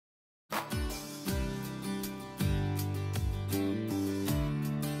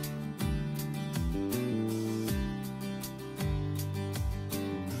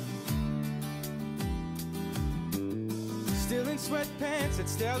sweatpants at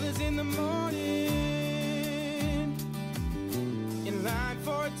Stella's in the morning. In line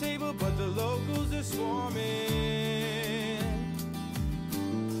for a table, but the locals are swarming.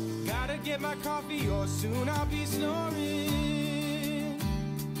 Gotta get my coffee or soon I'll be snoring.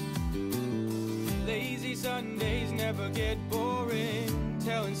 Lazy Sundays never get boring,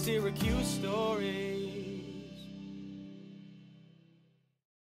 telling Syracuse stories.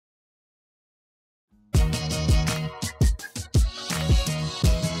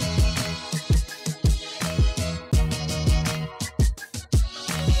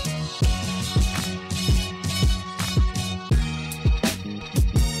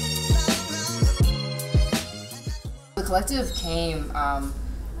 The collective came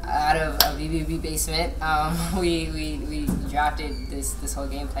out of a VBB basement. We drafted this whole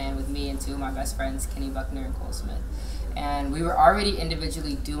game plan with me and two of my best friends, Kenny Buckner and Cole Smith. And we were already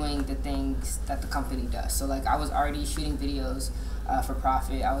individually doing the things that the company does. So like I was already shooting videos for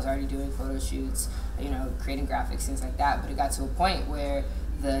profit. I was already doing photo shoots, you know, creating graphics, things like that. But it got to a point where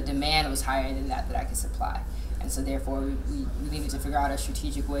the demand was higher than that I could supply. And so therefore we needed to figure out a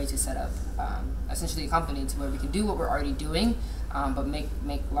strategic way to set up essentially a company to where we can do what we're already doing, but make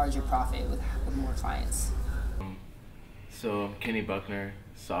larger profit with more clients. So I'm Kenny Buckner,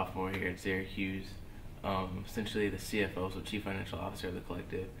 sophomore here at Syracuse. Essentially the CFO, so Chief Financial Officer of the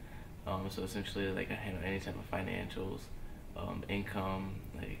collective. So essentially like I handle any type of financials, income,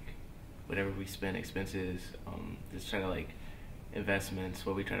 like whatever we spend, expenses, just try to like investments,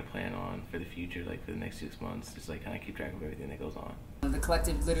 what we try to plan on for the future, like for the next 6 months, just like kind of keep track of everything that goes on. The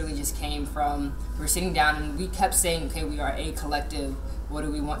collective literally just came from, we were sitting down and we kept saying, okay, we are a collective, what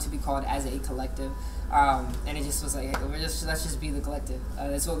do we want to be called as a collective? And it just was like, hey, let's just be the collective.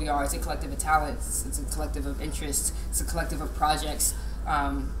 That's what we are. It's a collective of talents, it's a collective of interests, it's a collective of projects,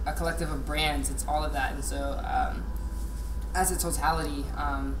 a collective of brands, it's all of that. And so as a totality,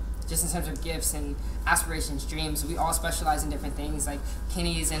 just in terms of gifts and aspirations, dreams, we all specialize in different things. Like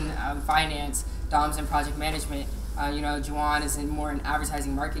Kenny's in finance, Dom's in project management, you know, Juwan is more in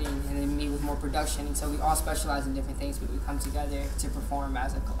advertising marketing, and then me with more production. And so we all specialize in different things, but we come together to perform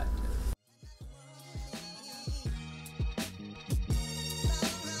as a collective.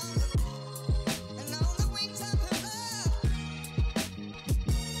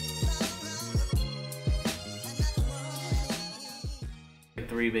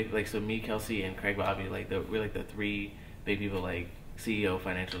 Three big, like, so me, Kelsey, and Craig Bobby, like we're like the three big people, like CEO,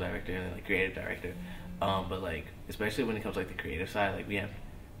 financial director, and then like creative director. But like especially when it comes to like the creative side, like we have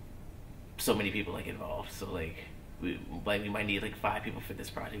so many people like involved. So like we might need like 5 people for this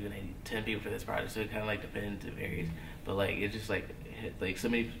project, we might need 10 people for this project. So it kind of like depends, it varies. But like it's just like so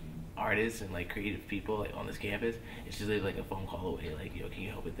many artists and like creative people like on this campus. It's just like a phone call away, like, yo, can you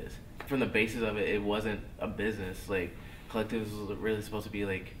help with this? From the basis of it, it wasn't a business. Like Collective was really supposed to be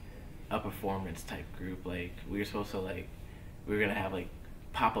like a performance type group. Like we were supposed to we were gonna have like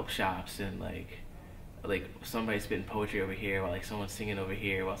pop-up shops and like somebody spitting poetry over here while like someone's singing over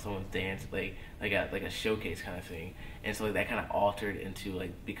here while someone's dancing, like a showcase kind of thing. And so like that kind of altered into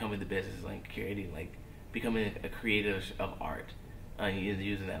like becoming the business, like creating, like becoming a creative of art, and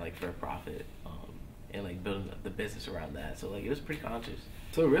using that like for a profit, and like building the business around that. So like it was pretty conscious.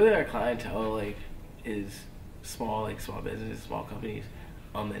 So really our clientele like is small businesses, small companies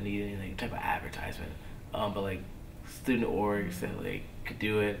that need any like type of advertisement, but like student orgs that like could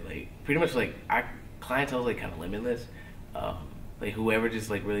do it. Like pretty much like our clientele is like kind of limitless. Like whoever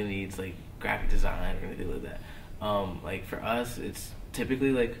just like really needs like graphic design or anything like that. Like for us, it's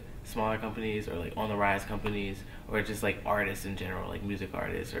typically like smaller companies or like on the rise companies, or just like artists in general, like music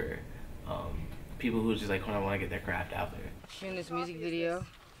artists or people who just like want to get their craft out there. Shooting this music video.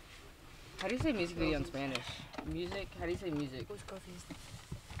 How do you say music video in Spanish? Music? How do you say music? Musica?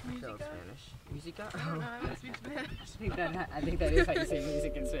 Spanish. Musica? I don't know, I don't speak Spanish. I think that is how you say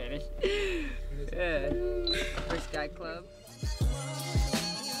music in Spanish. Yeah. First Guy Club.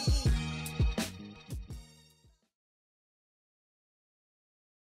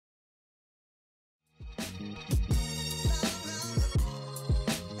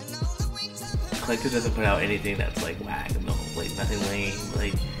 Collective doesn't put out anything that's like whack, no, like nothing lame.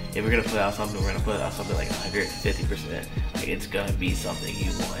 Like if we're gonna put out something, we're gonna put out something like 150%. Like it's gonna be something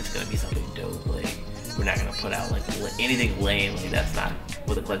you want. It's gonna be something dope. Like we're not gonna put out like anything lame. Like that's not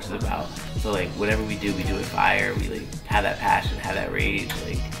what the collective is about. So like whatever we do with fire. We like have that passion, have that rage,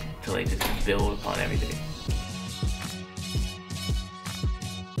 like to like just build upon everything.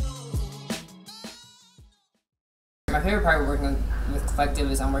 My favorite part of working with Collective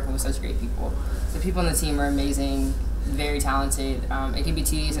is I'm working with such great people. The people on the team are amazing, very talented. It can be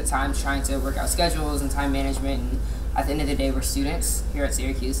tedious at times trying to work out schedules and time management and at the end of the day, we're students here at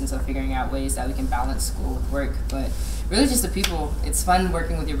Syracuse, and so figuring out ways that we can balance school with work. But really just the people. It's fun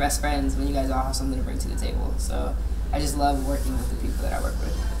working with your best friends when you guys all have something to bring to the table. So I just love working with the people that I work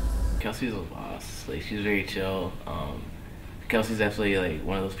with. Kelsey's a boss. Like, she's very chill. Kelsey's definitely like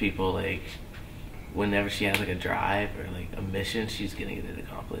one of those people, like, whenever she has like a drive or like a mission, she's getting it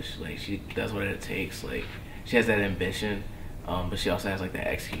accomplished. Like, she does what it takes. Like, she has that ambition, but she also has like that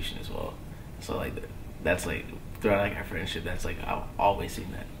execution as well. So like that's like throughout like our friendship, that's like I've always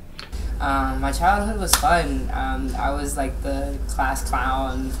seen that. My childhood was fun. I was like the class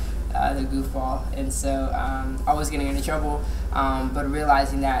clown, the goofball, and so always getting into trouble, but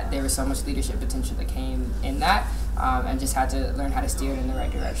realizing that there was so much leadership potential that came in that, and just had to learn how to steer it in the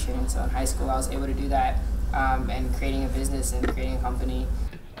right direction. And so in high school I was able to do that, and creating a business and creating a company.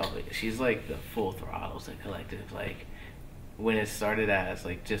 Oh, she's like the full throttle to collective. Like, when it started as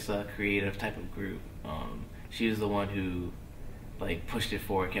like just a creative type of group, she was the one who like pushed it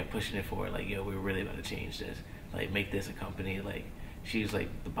forward, kept pushing it forward, like, yo, we're really about to change this, like make this a company. Like, she was like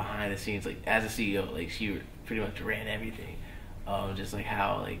the behind the scenes, like as a CEO, like she pretty much ran everything. Just like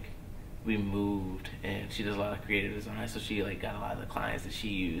how like we moved, and she does a lot of creative design, so she like got a lot of the clients that she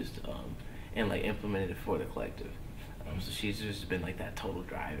used, and like implemented it for the collective. So she's just been like that total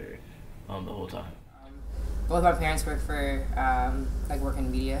driver the whole time. Both my parents work for work in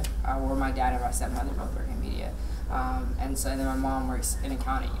media, or my dad and my stepmother both work in media, and so then my mom works in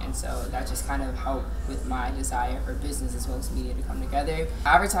accounting, and so that just kind of helped with my desire for business as well as media to come together.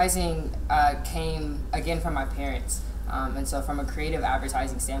 Advertising came again from my parents, and so from a creative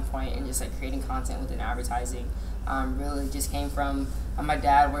advertising standpoint and just like creating content within advertising, really just came from my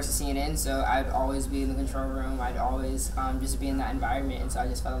dad works at CNN, so I'd always be in the control room. I'd always just be in that environment, and so I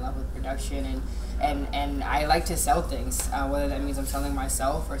just fell in love with production, and I like to sell things, whether that means I'm selling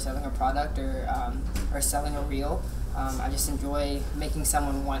myself or selling a product or selling a reel. I just enjoy making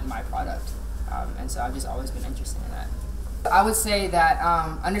someone want my product, and so I've just always been interested in that. I would say that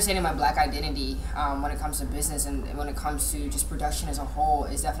understanding my Black identity when it comes to business and when it comes to just production as a whole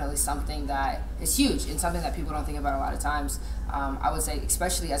is definitely something that is huge and something that people don't think about a lot of times. I would say,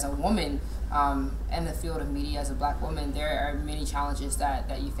 especially as a woman in the field of media, as a Black woman, there are many challenges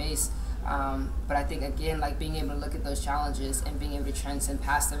that you face. But I think, again, like being able to look at those challenges and being able to transcend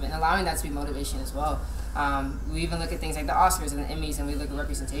past them and allowing that to be motivation as well. We even look at things like the Oscars and the Emmys, and we look at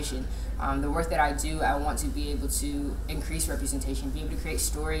representation. The work that I do, I want to be able to increase representation, be able to create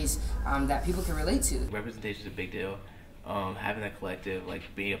stories that people can relate to. Representation is a big deal. Having that collective, like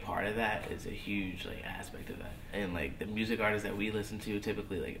being a part of that, is a huge like aspect of that. And like the music artists that we listen to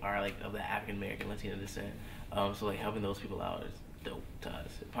typically like are like of the African American Latino descent. So like helping those people out is dope to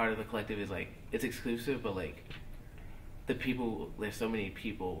us. Part of the collective is like it's exclusive, but like the people, there's so many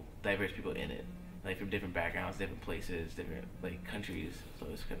people, diverse people in it, like from different backgrounds, different places, different like countries. So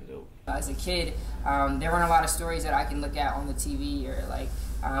it's kind of dope. As a kid, there weren't a lot of stories that I can look at on the TV or like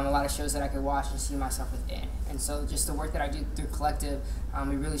a lot of shows that I could watch and see myself within. And so just the work that I do through collective,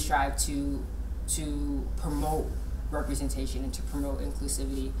 we really strive to promote representation and to promote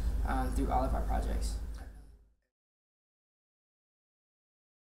inclusivity through all of our projects.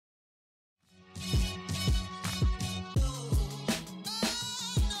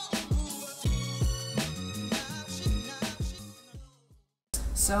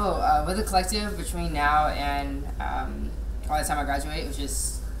 So with the collective, between now and by the time I graduate, which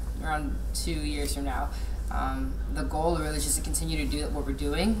is around 2 years from now, the goal really is just to continue to do what we're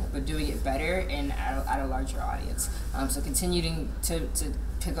doing, but doing it better and at a larger audience. So continuing to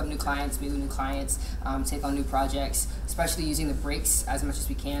pick up new clients, meet with new clients, take on new projects, especially using the breaks as much as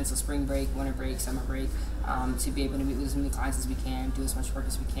we can, so spring break, winter break, summer break, to be able to meet with as many clients as we can, do as much work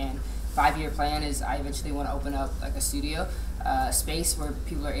as we can. 5-year plan is I eventually want to open up like a studio space where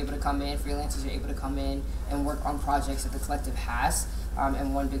people are able to come in, freelancers are able to come in and work on projects that the collective has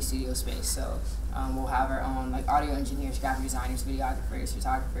in one big studio space. So we'll have our own like audio engineers, graphic designers, videographers,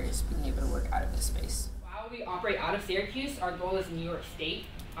 photographers being able to work out of this space. While we operate out of Syracuse, our goal is New York State,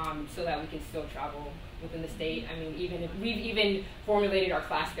 so that we can still travel within the state. I mean, we've even formulated our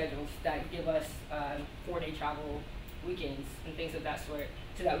class schedules that give us 4-day travel weekends and things of that sort,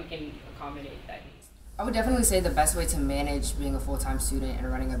 so that we can accommodate that needs. I would definitely say the best way to manage being a full-time student and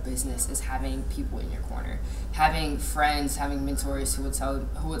running a business is having people in your corner, having friends, having mentors who would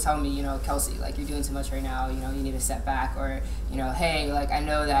tell me, you know, Kelsey, like you're doing too much right now, you know, you need to step back, or you know, hey, like I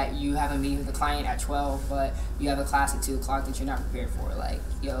know that you have a meeting with a client at 12, but you have a class at 2 o'clock that you're not prepared for. Like,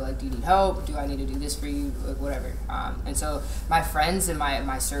 yo, like do you need help? Do I need to do this for you? Like whatever. And so my friends and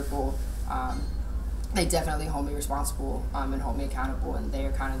my circle they definitely hold me responsible and hold me accountable, and they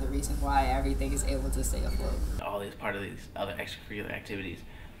are kind of the reason why everything is able to stay afloat. All these part of these other extracurricular activities.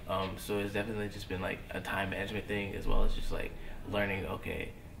 So it's definitely just been like a time management thing, as well as just like learning,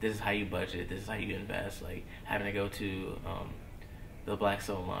 okay, this is how you budget, this is how you invest, like having to go to the Black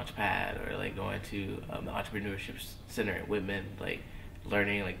Soul Launchpad, or like going to the Entrepreneurship Center at Whitman, like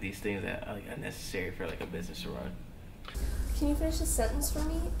learning like these things that are like necessary for like a business to run. Can you finish the sentence for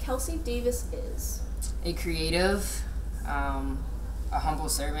me? Kelsey Davis is a creative, a humble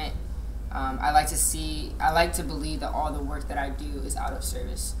servant. I like to believe that all the work that I do is out of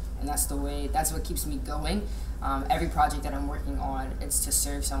service, and that's what keeps me going. Every project that I'm working on, it's to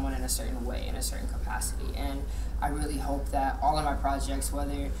serve someone in a certain way, in a certain capacity, and I really hope that all of my projects,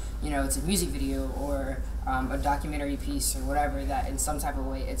 whether it's a music video or a documentary piece or whatever, that in some type of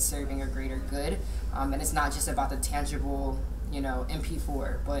way it's serving a greater good, and it's not just about the tangible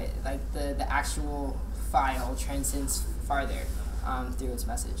MP4, but like the actual file transcends farther through its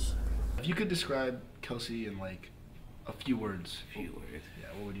message. If you could describe Kelsey in like a few words. Yeah,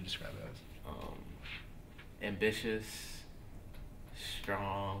 what would you describe it as? Ambitious,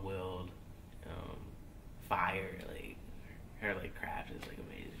 strong-willed, fire. Like her like craft is like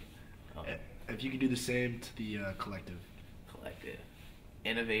amazing. If you could do the same to the collective.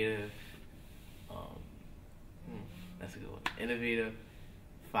 Innovative. That's a good one. Innovative,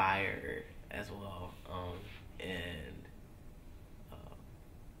 fire as well, and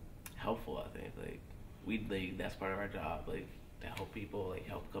helpful. I think that's part of our job, like to help people, like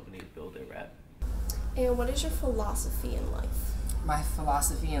help companies build their rep. And what is your philosophy in life? My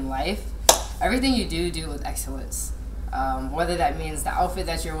philosophy in life? Everything you do with excellence. Whether that means the outfit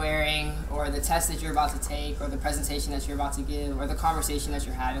that you're wearing, or the test that you're about to take, or the presentation that you're about to give, or the conversation that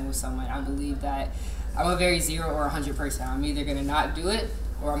you're having with someone. I believe that I'm a very 0 or 100 person. I'm either going to not do it,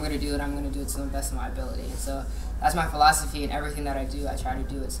 or I'm going to do it. I'm going to do it to the best of my ability. And so that's my philosophy, and everything that I do, I try to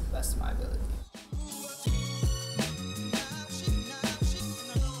do it to the best of my ability.